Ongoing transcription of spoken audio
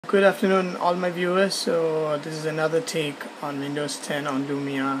Good afternoon all my viewers. So this is another take on Windows 10 on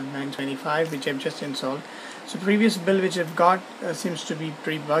Lumia 925 which I've just installed. So previous build which I've got seems to be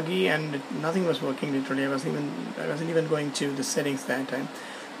pretty buggy and nothing was working literally. I wasn't even going to the settings that time.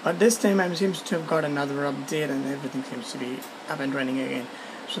 But this time I seems to have got another update and everything seems to be up and running again.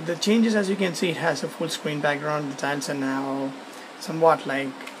 So the changes, as you can see, it has a full screen background. The tiles are now somewhat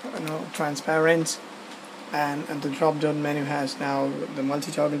like transparent. And the drop down menu has now the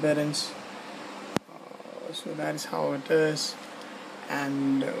multi-toggle buttons, so that is how it is.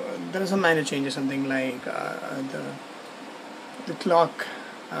 And there are some minor changes, something like the clock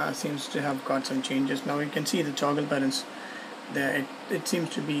seems to have got some changes. Now you can see the toggle buttons there. It seems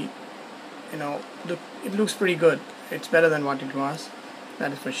to be, it looks pretty good. It's better than what it was,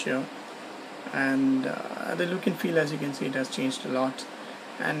 that is for sure. And the look and feel, as you can see, it has changed a lot.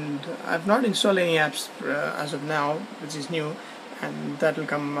 And I've not installed any apps as of now, which is new, and that will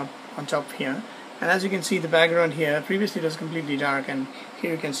come up on top here. And as you can see, the background here, previously it was completely dark, and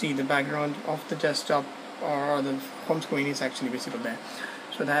here you can see the background of the desktop or the home screen is actually visible there.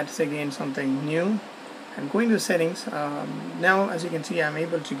 So that's again something new. And going to the settings, now as you can see, I'm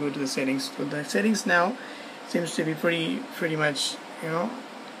able to go to the settings. So the settings now seems to be pretty much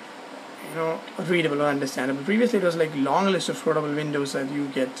readable or understandable. Previously it was like long list of scrollable windows that you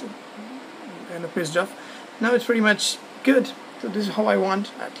get pissed off. Now it's pretty much good. So this is how I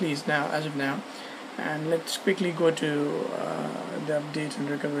want, at least now, as of now. And let's quickly go to the update and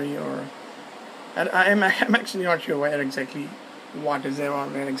recovery, or I'm actually not sure what exactly is there or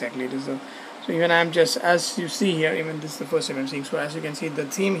where exactly it is. So even I'm just, as you see here, even this is the first time I'm seeing. So as you can see, the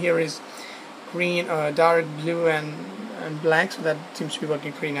theme here is green, dark blue and black, so that seems to be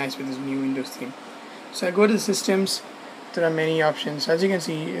working pretty nice with this new Windows theme. So I go to the systems. There are many options. As you can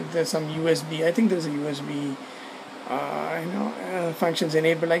see, there's some USB. I think there's a USB functions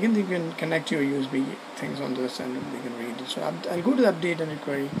enabled. I can think you can connect your USB things on this and they can read it. So I'll go to the update and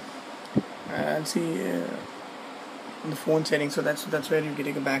inquiry. I'll see on the phone settings. So that's where you can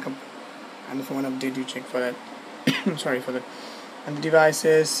take a backup and the phone update. You check for that. Sorry for that. And the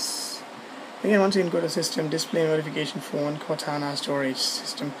devices. Again, once you can go to system, display, notification, phone, Cortana, storage,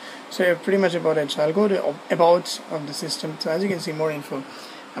 system. So yeah, pretty much about it. So I'll go to about of the system. So as you can see, more info.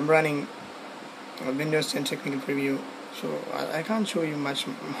 I'm running Windows 10 technical preview. So I can't show you much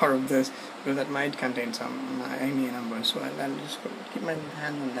more of this because that might contain some IMEI numbers. So I'll just keep my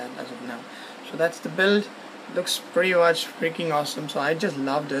hand on that as of now. So that's the build. It looks pretty much freaking awesome. So I just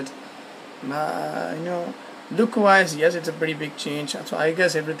loved it. Look wise, yes, it's a pretty big change. So I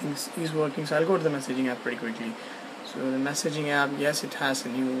guess everything is working. So I'll go to the messaging app pretty quickly. So the messaging app, yes, it has a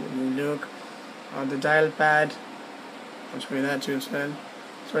new look. The dial pad, I'll show you that too as well.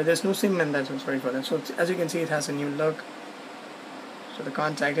 Sorry, there's no SIM in that, so sorry for that. So as you can see, it has a new look. So the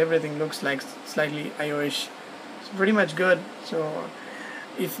contact, everything looks like slightly iOS. It's pretty much good. So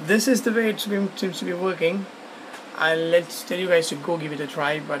if this is the way it seems to be working, let's tell you guys to go give it a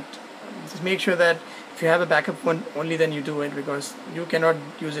try. But just make sure that if you have a backup one, only then you do it, because you cannot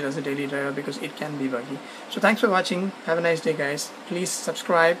use it as a daily driver because it can be buggy. So thanks for watching. Have a nice day, guys. Please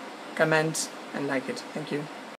subscribe, comment and like it. Thank you.